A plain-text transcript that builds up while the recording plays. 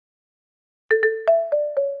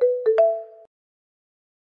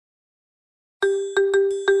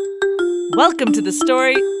Welcome to the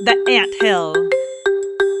story, The Ant Hill.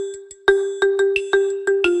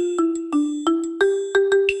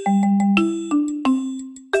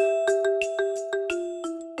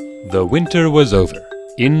 The winter was over.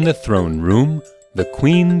 In the throne room, the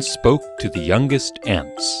queen spoke to the youngest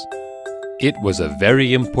ants. It was a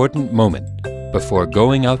very important moment before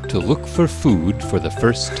going out to look for food for the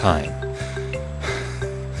first time.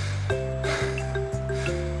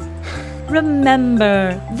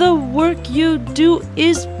 Remember, the work you do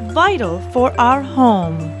is vital for our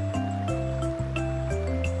home.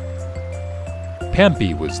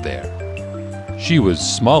 Pampy was there. She was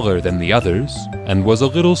smaller than the others and was a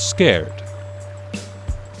little scared.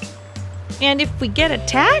 And if we get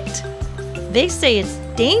attacked, they say it's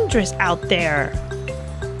dangerous out there.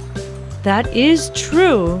 That is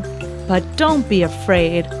true, but don't be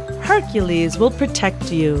afraid. Hercules will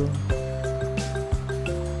protect you.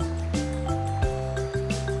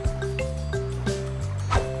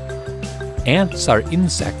 Ants are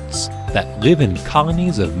insects that live in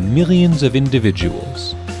colonies of millions of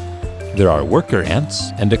individuals. There are worker ants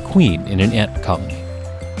and a queen in an ant colony.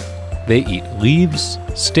 They eat leaves,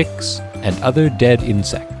 sticks, and other dead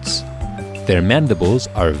insects. Their mandibles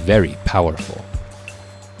are very powerful.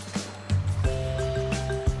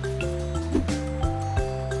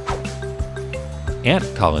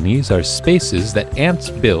 Ant colonies are spaces that ants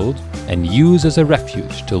build and use as a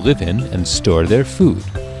refuge to live in and store their food.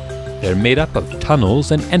 They're made up of tunnels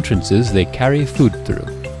and entrances they carry food through.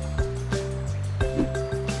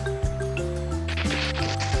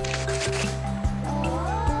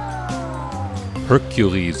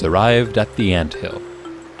 Hercules arrived at the anthill.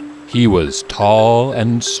 He was tall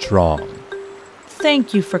and strong.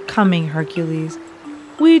 Thank you for coming, Hercules.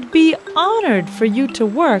 We'd be honored for you to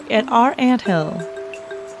work at our anthill.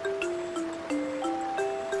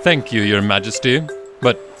 Thank you, Your Majesty,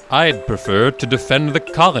 but I'd prefer to defend the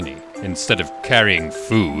colony instead of carrying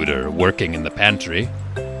food or working in the pantry.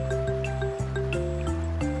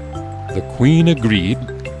 The queen agreed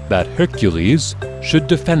that Hercules should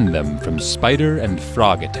defend them from spider and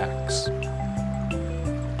frog attacks.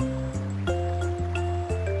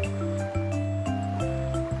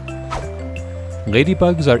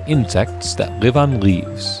 Ladybugs are insects that live on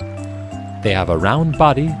leaves. They have a round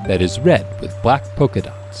body that is red with black polka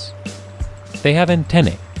dots. They have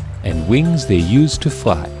antennae and wings they use to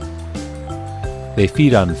fly. They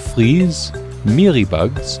feed on fleas,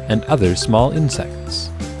 mealybugs, and other small insects.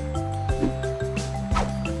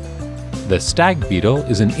 The stag beetle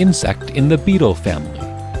is an insect in the beetle family.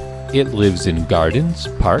 It lives in gardens,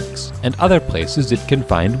 parks, and other places it can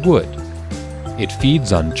find wood. It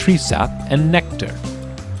feeds on tree sap and nectar.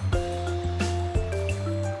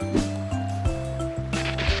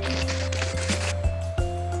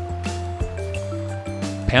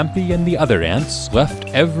 Pampy and the other ants left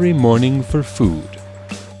every morning for food.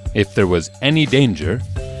 If there was any danger,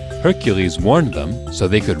 Hercules warned them so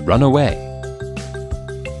they could run away.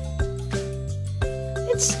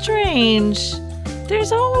 It's strange.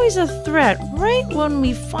 There's always a threat right when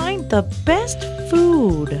we find the best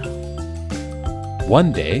food.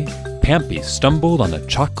 One day, Pampy stumbled on a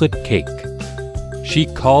chocolate cake. She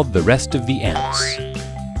called the rest of the ants.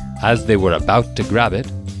 As they were about to grab it,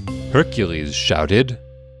 Hercules shouted,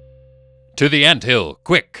 "To the anthill,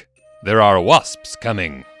 quick! There are wasps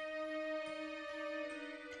coming!"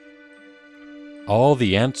 All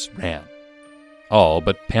the ants ran. All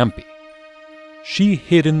but Pampy. She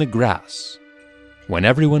hid in the grass. When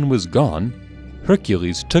everyone was gone,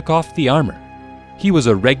 Hercules took off the armor. He was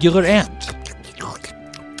a regular ant.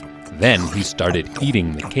 Then he started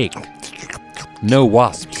eating the cake. No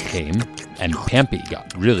wasps came, and Pampy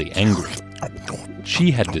got really angry. She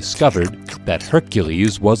had discovered that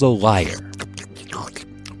Hercules was a liar.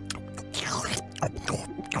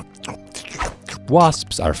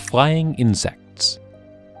 Wasps are flying insects.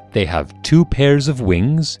 They have 2 pairs of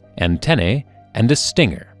wings, antennae, and a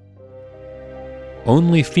stinger.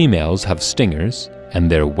 Only females have stingers,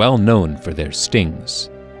 and they're well known for their stings.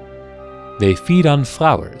 They feed on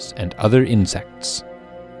flowers and other insects.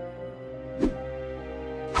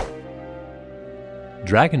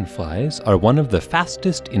 Dragonflies are one of the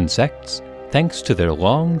fastest insects thanks to their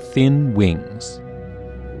long, thin wings.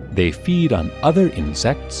 They feed on other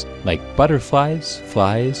insects like butterflies,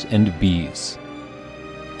 flies, and bees.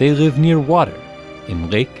 They live near water, in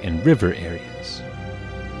lake and river areas.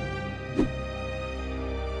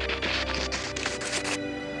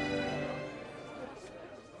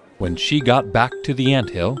 When she got back to the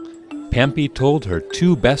anthill, Pampy told her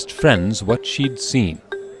 2 best friends what she'd seen.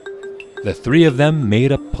 The 3 of them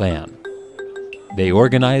made a plan. They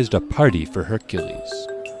organized a party for Hercules.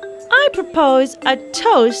 I propose a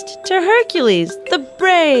toast to Hercules, the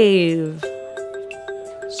brave.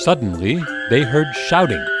 Suddenly, they heard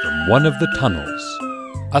shouting from one of the tunnels.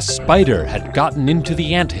 A spider had gotten into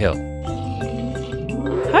the anthill.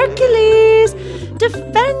 Hercules,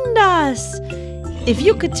 defend us! If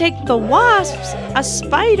you could take the wasps, a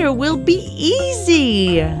spider will be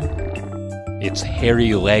easy. Its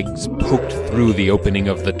hairy legs poked through the opening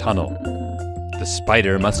of the tunnel. The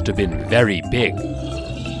spider must have been very big.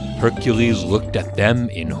 Hercules looked at them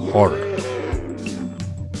in horror.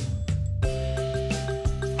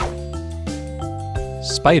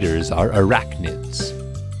 Spiders are arachnids.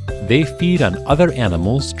 They feed on other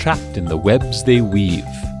animals trapped in the webs they weave.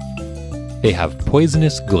 They have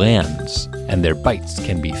poisonous glands, and their bites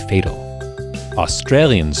can be fatal.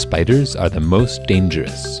 Australian spiders are the most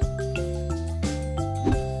dangerous.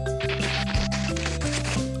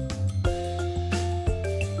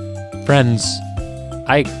 Friends,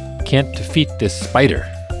 I can't defeat this spider.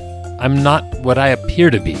 I'm not what I appear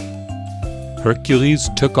to be. Hercules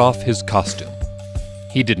took off his costume.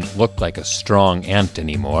 He didn't look like a strong ant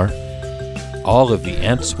anymore. All of the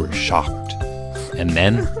ants were shocked, and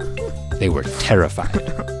then they were terrified.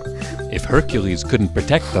 If Hercules couldn't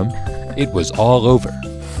protect them, it was all over.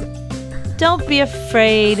 Don't be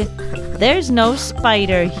afraid. There's no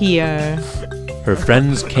spider here. Her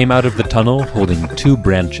friends came out of the tunnel holding 2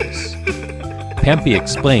 branches. Pampy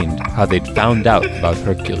explained how they'd found out about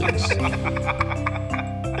Hercules.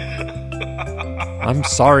 I'm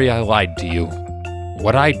sorry I lied to you.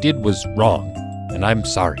 What I did was wrong, and I'm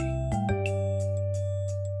sorry.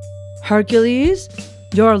 Hercules,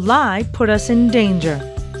 your lie put us in danger.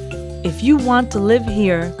 If you want to live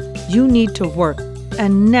here, you need to work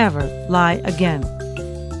and never lie again.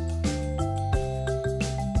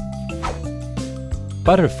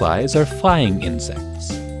 Butterflies are flying insects.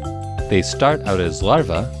 They start out as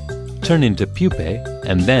larvae, turn into pupae,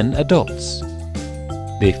 and then adults.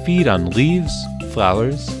 They feed on leaves,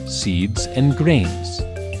 flowers, seeds, and grains.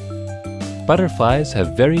 Butterflies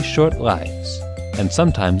have very short lives, and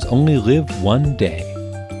sometimes only live one day.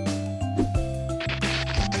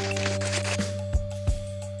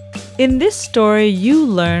 In this story, you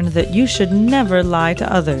learn that you should never lie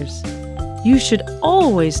to others. You should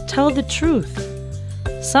always tell the truth.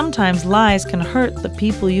 Sometimes lies can hurt the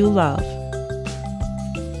people you love.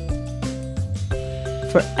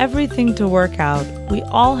 For everything to work out, we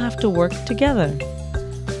all have to work together.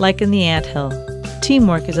 Like in the anthill,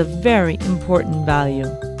 teamwork is a very important value.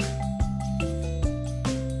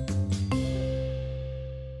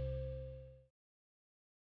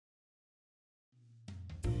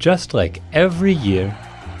 Just like every year,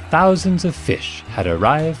 thousands of fish had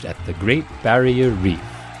arrived at the Great Barrier Reef.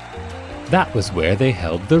 That was where they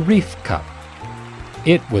held the Reef Cup.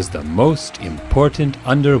 It was the most important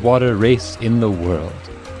underwater race in the world.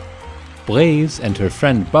 Blaze and her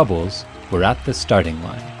friend Bubbles were at the starting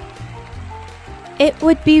line. It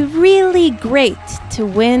would be really great to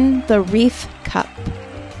win the Reef Cup.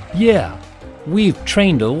 Yeah, we've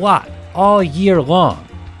trained a lot all year long.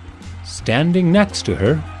 Standing next to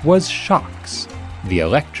her was Shocks, the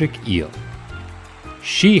electric eel.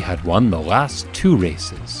 She had won the last 2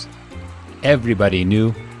 races. Everybody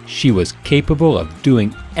knew she was capable of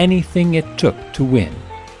doing anything it took to win.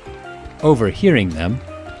 Overhearing them,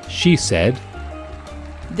 she said,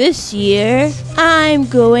 This year, I'm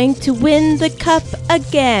going to win the cup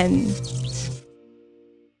again.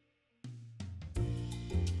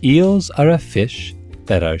 Eels are a fish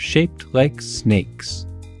that are shaped like snakes.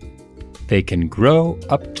 They can grow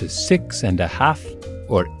up to 6.5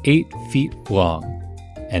 or 8 feet long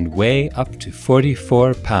and weigh up to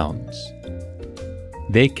 44 pounds.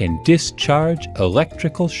 They can discharge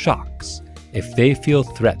electrical shocks if they feel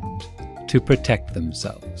threatened to protect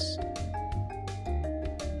themselves.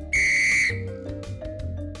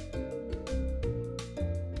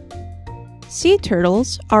 Sea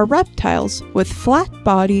turtles are reptiles with flat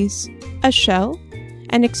bodies, a shell,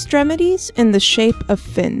 and extremities in the shape of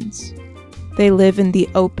fins. They live in the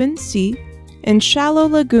open sea, in shallow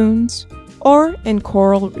lagoons, or in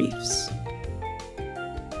coral reefs.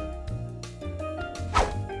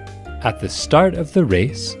 At the start of the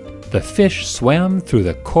race, the fish swam through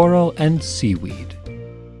the coral and seaweed.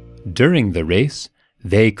 During the race,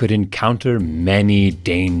 they could encounter many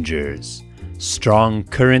dangers: strong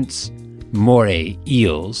currents, moray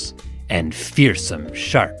eels, and fearsome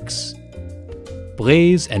sharks.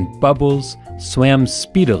 Blaze and Bubbles swam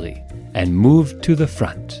speedily and moved to the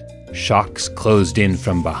front. Shocks closed in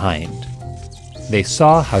from behind. They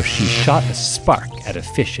saw how she shot a spark at a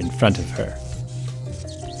fish in front of her.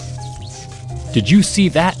 Did you see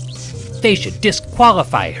that? They should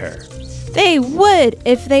disqualify her. They would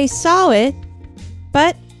if they saw it.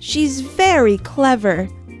 But she's very clever.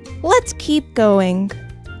 Let's keep going.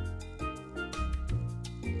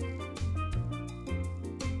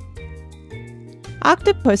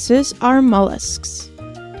 Octopuses are mollusks.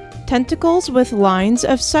 Tentacles with lines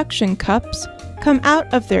of suction cups come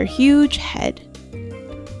out of their huge head.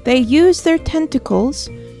 They use their tentacles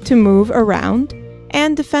to move around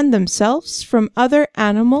and defend themselves from other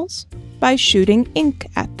animals by shooting ink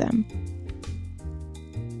at them.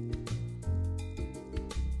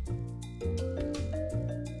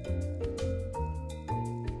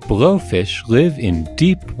 Blowfish live in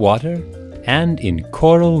deep water and in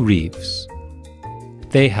coral reefs.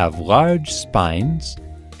 They have large spines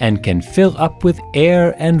and can fill up with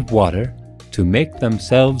air and water to make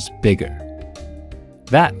themselves bigger.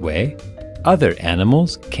 That way, other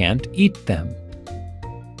animals can't eat them.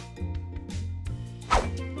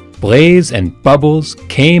 Blaze and Bubbles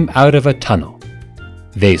came out of a tunnel.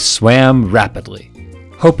 They swam rapidly,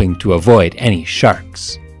 hoping to avoid any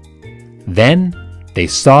sharks. Then, they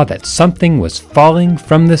saw that something was falling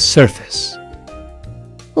from the surface.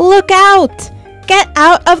 Look out! Get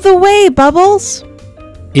out of the way, Bubbles!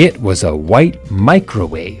 It was a white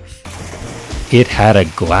microwave. It had a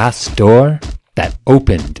glass door that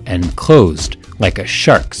opened and closed like a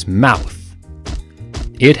shark's mouth.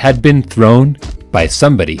 It had been thrown by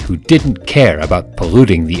somebody who didn't care about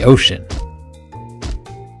polluting the ocean.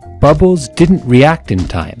 Bubbles didn't react in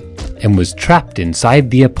time and was trapped inside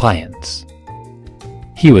the appliance.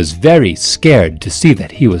 He was very scared to see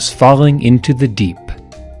that he was falling into the deep.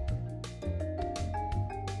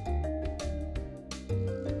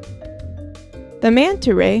 The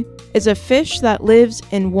manta ray is a fish that lives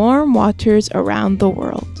in warm waters around the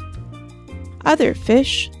world. Other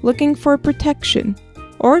fish, looking for protection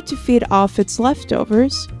or to feed off its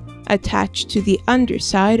leftovers, attach to the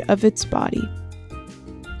underside of its body.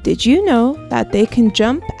 Did you know that they can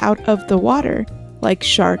jump out of the water like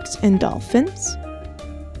sharks and dolphins?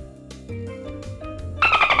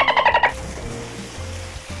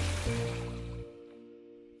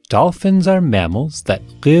 Dolphins are mammals that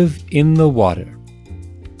live in the water.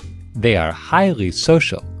 They are highly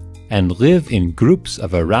social and live in groups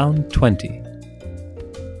of around 20.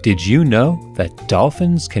 Did you know that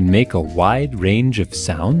dolphins can make a wide range of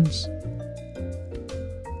sounds?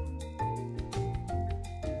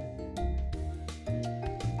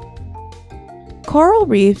 Coral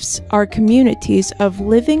reefs are communities of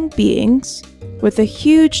living beings with a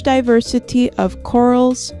huge diversity of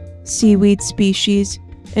corals, seaweed species,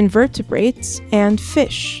 invertebrates, and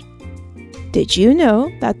fish. Did you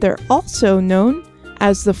know that they're also known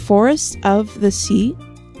as the forests of the sea?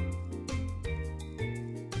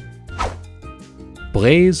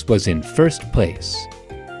 Blaze was in first place.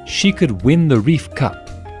 She could win the Reef Cup,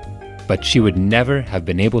 but she would never have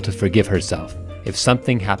been able to forgive herself if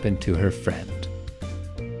something happened to her friend.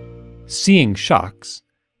 Seeing Shocks,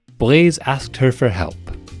 Blaze asked her for help.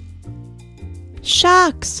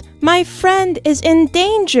 Shocks, my friend is in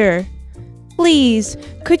danger. Please,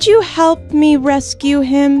 could you help me rescue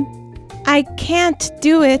him? I can't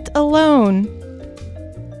do it alone.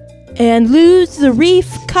 And lose the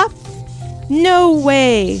Reef Cup? No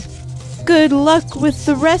way! Good luck with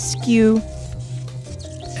the rescue.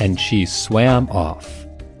 And she swam off.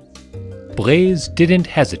 Blaze didn't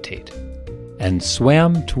hesitate and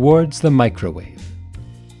swam towards the microwave.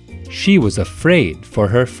 She was afraid for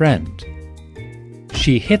her friend.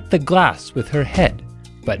 She hit the glass with her head,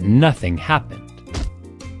 but nothing happened.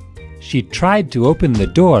 She tried to open the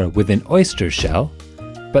door with an oyster shell,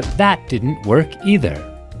 but that didn't work either.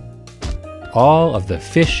 All of the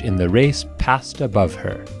fish in the race passed above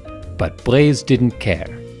her, but Blaze didn't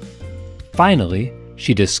care. Finally,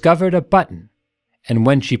 she discovered a button, and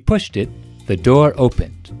when she pushed it, the door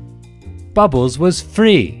opened. Bubbles was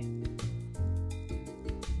free!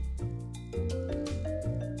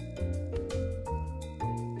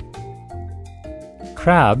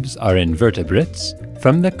 Crabs are invertebrates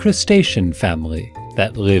from the crustacean family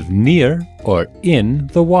that live near or in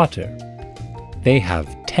the water. They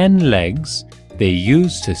have 10 legs they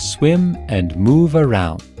use to swim and move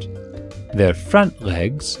around. Their front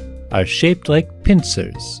legs are shaped like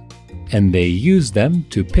pincers, and they use them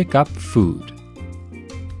to pick up food.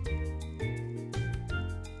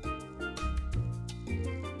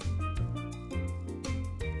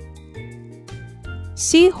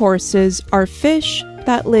 Seahorses are fish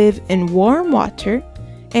that live in warm water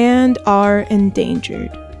and are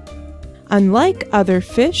endangered. Unlike other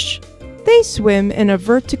fish, they swim in a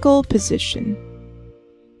vertical position.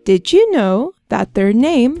 Did you know that their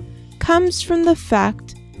name comes from the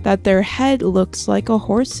fact that their head looks like a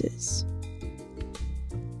horse's?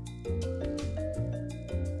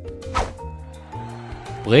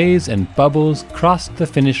 Blaze and Bubbles crossed the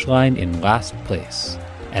finish line in last place,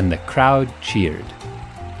 and the crowd cheered.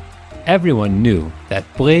 Everyone knew that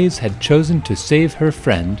Blaze had chosen to save her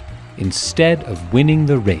friend instead of winning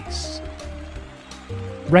the race.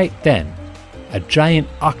 Right then, a giant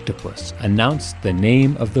octopus announced the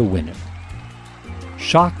name of the winner.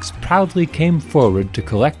 Shocks proudly came forward to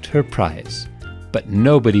collect her prize, but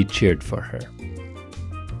nobody cheered for her.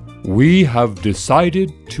 "We have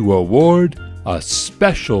decided to award a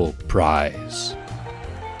special prize.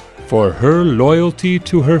 For her loyalty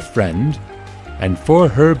to her friend and for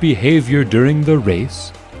her behavior during the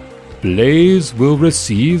race, Blaze will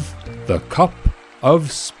receive the Cup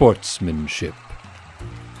of Sportsmanship."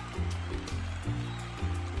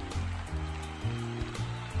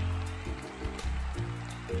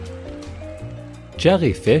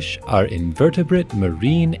 Jellyfish are invertebrate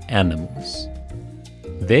marine animals.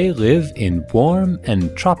 They live in warm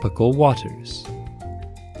and tropical waters.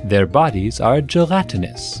 Their bodies are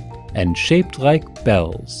gelatinous and shaped like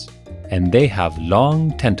bells, and they have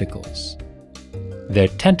long tentacles. Their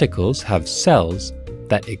tentacles have cells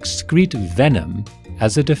that excrete venom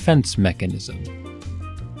as a defense mechanism.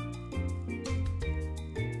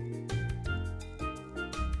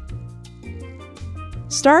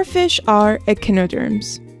 Starfish are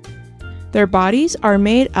echinoderms. Their bodies are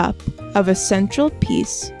made up of a central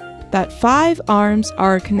piece that 5 arms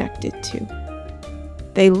are connected to.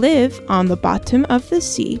 They live on the bottom of the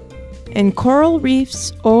sea, in coral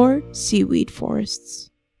reefs or seaweed forests.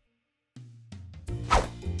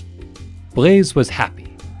 Blaze was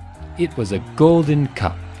happy. It was a golden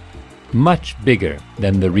cup, much bigger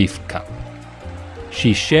than the Reef Cup.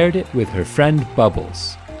 She shared it with her friend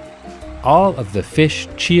Bubbles. All of the fish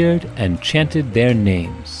cheered and chanted their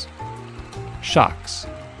names. Shocks,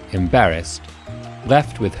 embarrassed,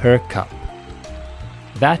 left with her cup.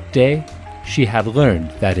 That day, she had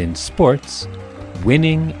learned that in sports,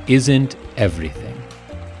 winning isn't everything.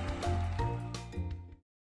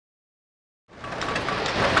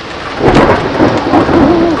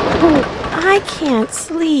 I can't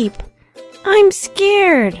sleep. I'm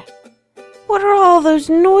scared. What are all those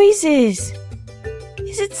noises?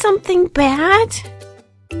 Is it something bad?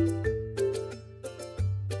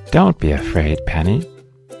 Don't be afraid, Penny.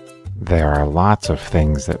 There are lots of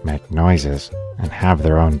things that make noises and have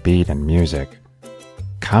their own beat and music.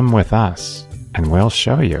 Come with us, and we'll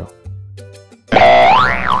show you.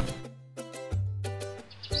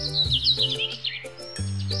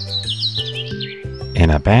 In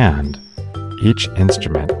a band, each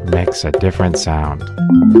instrument makes a different sound,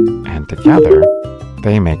 and together,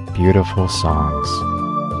 they make beautiful songs.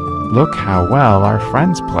 Look how well our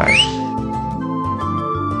friends play.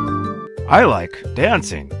 I like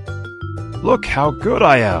dancing. Look how good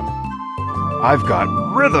I am. I've got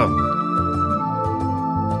rhythm.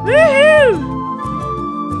 Woohoo!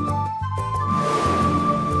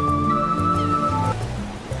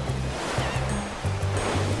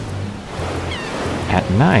 At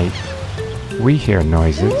night, we hear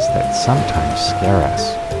noises that sometimes scare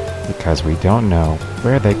us because we don't know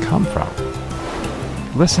where they come from.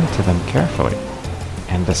 Listen to them carefully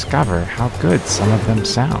and discover how good some of them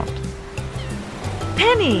sound.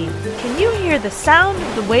 Penny, can you hear the sound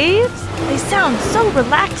of the waves? They sound so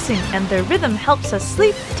relaxing and their rhythm helps us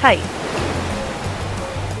sleep tight.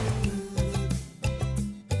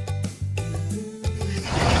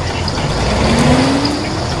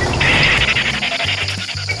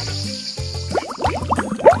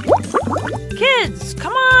 Kids,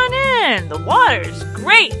 come on in. The water's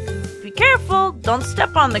great. Be careful, don't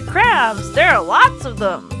step on the crabs. There are lots of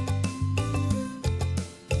them.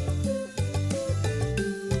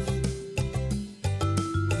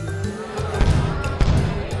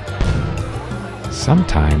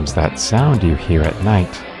 Sometimes that sound you hear at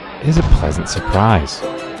night is a pleasant surprise.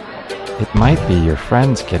 It might be your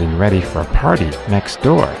friends getting ready for a party next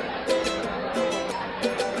door.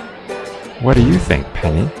 What do you think,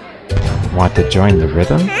 Penny? Want to join the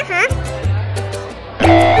rhythm?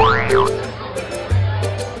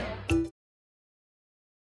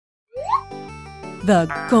 The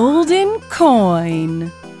golden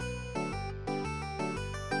coin.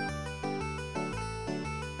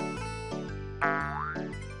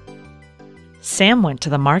 Sam went to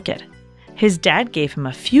the market. His dad gave him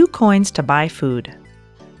a few coins to buy food.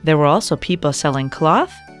 There were also people selling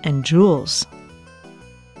cloth and jewels.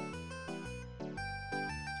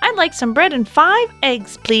 I'd like some bread and 5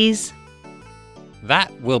 eggs, please. That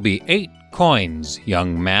will be 8 coins,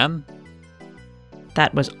 young man.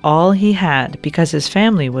 That was all he had because his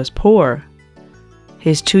family was poor.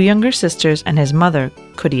 His 2 younger sisters and his mother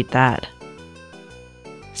could eat that.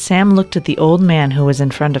 Sam looked at the old man who was in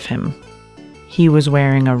front of him. He was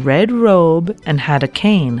wearing a red robe and had a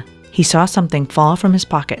cane. He saw something fall from his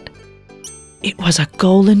pocket. It was a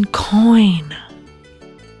golden coin.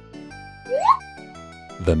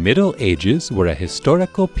 The Middle Ages were a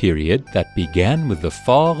historical period that began with the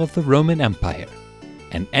fall of the Roman Empire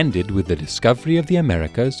and ended with the discovery of the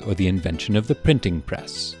Americas or the invention of the printing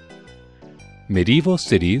press. Medieval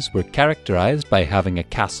cities were characterized by having a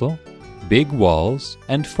castle, big walls,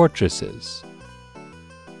 and fortresses.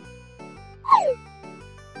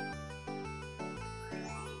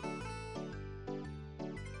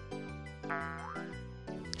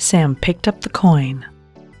 Sam picked up the coin.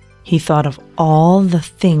 He thought of all the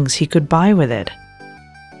things he could buy with it.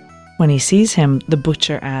 When he sees him, the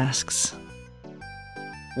butcher asks,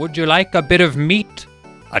 "Would you like a bit of meat?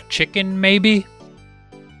 A chicken, maybe?"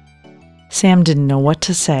 Sam didn't know what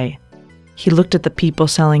to say. He looked at the people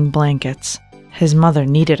selling blankets. His mother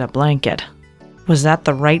needed a blanket. Was that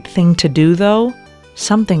the right thing to do, though?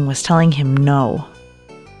 Something was telling him no.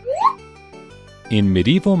 In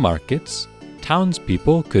medieval markets,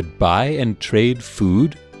 townspeople could buy and trade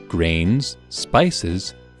food, grains,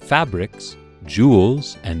 spices, fabrics,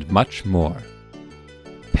 jewels, and much more.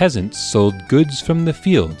 Peasants sold goods from the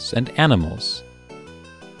fields and animals.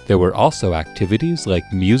 There were also activities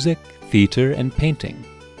like music, theater, and painting.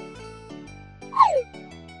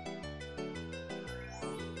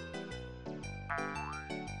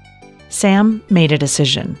 Sam made a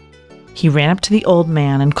decision. He ran up to the old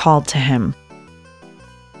man and called to him.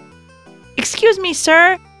 "Excuse me,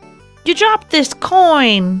 sir. You dropped this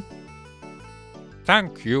coin."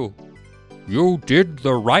 Thank you. You did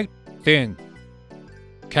the right thing.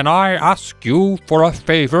 Can I ask you for a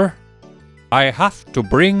favor? I have to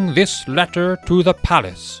bring this letter to the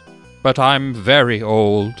palace, but I'm very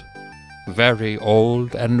old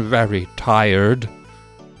and very tired.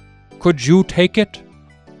 Could you take it?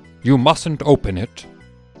 You mustn't open it.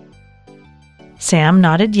 Sam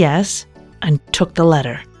nodded yes and took the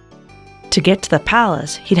letter. To get to the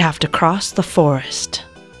palace, he'd have to cross the forest.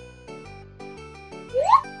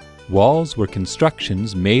 Walls were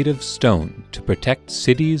constructions made of stone to protect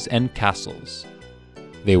cities and castles.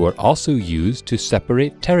 They were also used to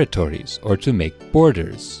separate territories or to make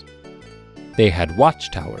borders. They had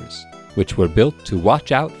watchtowers, which were built to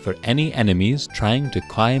watch out for any enemies trying to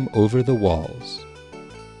climb over the walls.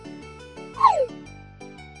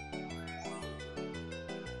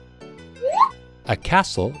 A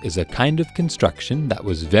castle is a kind of construction that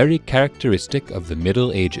was very characteristic of the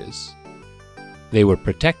Middle Ages. They were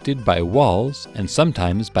protected by walls and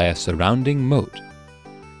sometimes by a surrounding moat.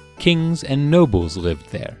 Kings and nobles lived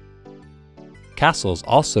there. Castles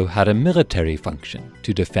also had a military function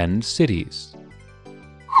to defend cities.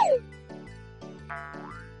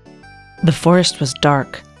 The forest was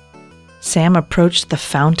dark. Sam approached the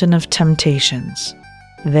Fountain of Temptations.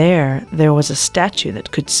 There was a statue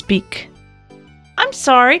that could speak. "I'm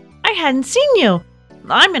sorry, I hadn't seen you.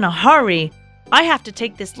 I'm in a hurry. I have to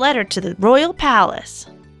take this letter to the royal palace."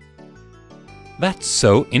 That's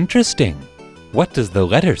so interesting. What does the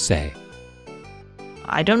letter say?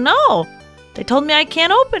 "I don't know. They told me I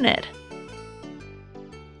can't open it."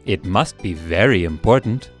 It must be very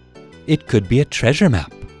important. It could be a treasure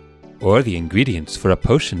map, or the ingredients for a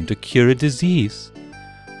potion to cure a disease.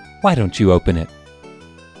 Why don't you open it?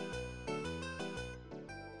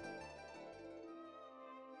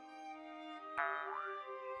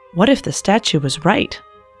 What if the statue was right?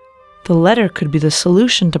 The letter could be the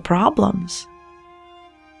solution to problems.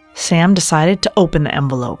 Sam decided to open the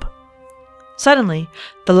envelope. Suddenly,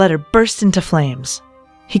 the letter burst into flames.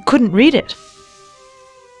 He couldn't read it.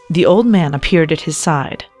 The old man appeared at his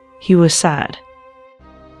side. He was sad.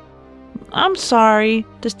 "I'm sorry.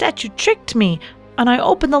 The statue tricked me, and I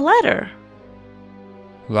opened the letter."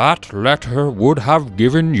 That letter would have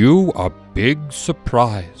given you a big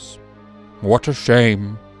surprise. What a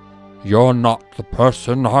shame. You're not the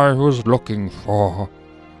person I was looking for.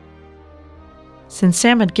 Since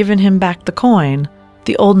Sam had given him back the coin,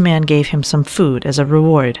 the old man gave him some food as a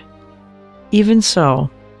reward. Even so,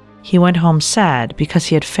 he went home sad because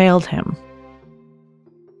he had failed him.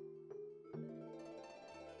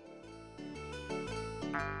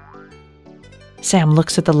 Sam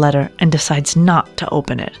looks at the letter and decides not to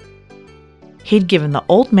open it. He'd given the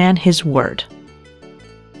old man his word.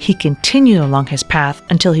 He continued along his path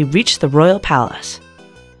until he reached the royal palace.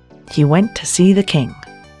 He went to see the king.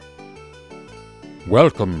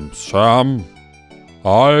 Welcome, Sam.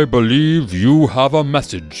 I believe you have a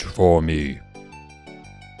message for me.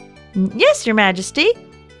 "Yes, Your Majesty.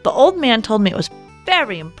 The old man told me it was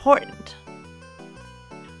very important."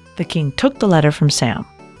 The king took the letter from Sam.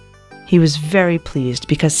 He was very pleased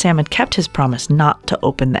because Sam had kept his promise not to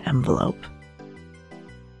open the envelope.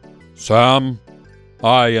 Sam,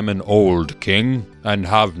 I am an old king and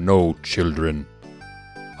have no children.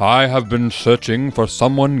 I have been searching for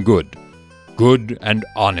someone good and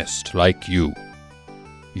honest like you.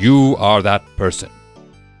 You are that person.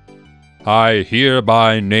 I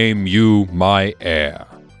hereby name you my heir.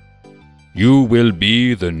 You will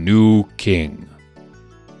be the new king.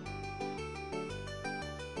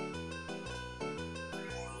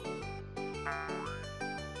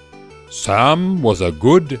 Sam was a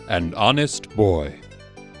good and honest boy.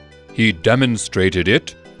 He demonstrated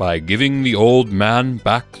it by giving the old man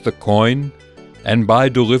back the coin and by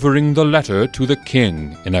delivering the letter to the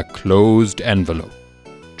king in a closed envelope,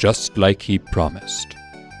 just like he promised.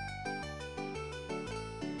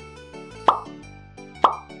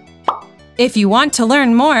 If you want to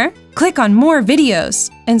learn more, click on more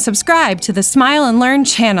videos and subscribe to the Smile and Learn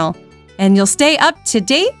channel, and you'll stay up to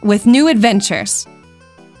date with new adventures.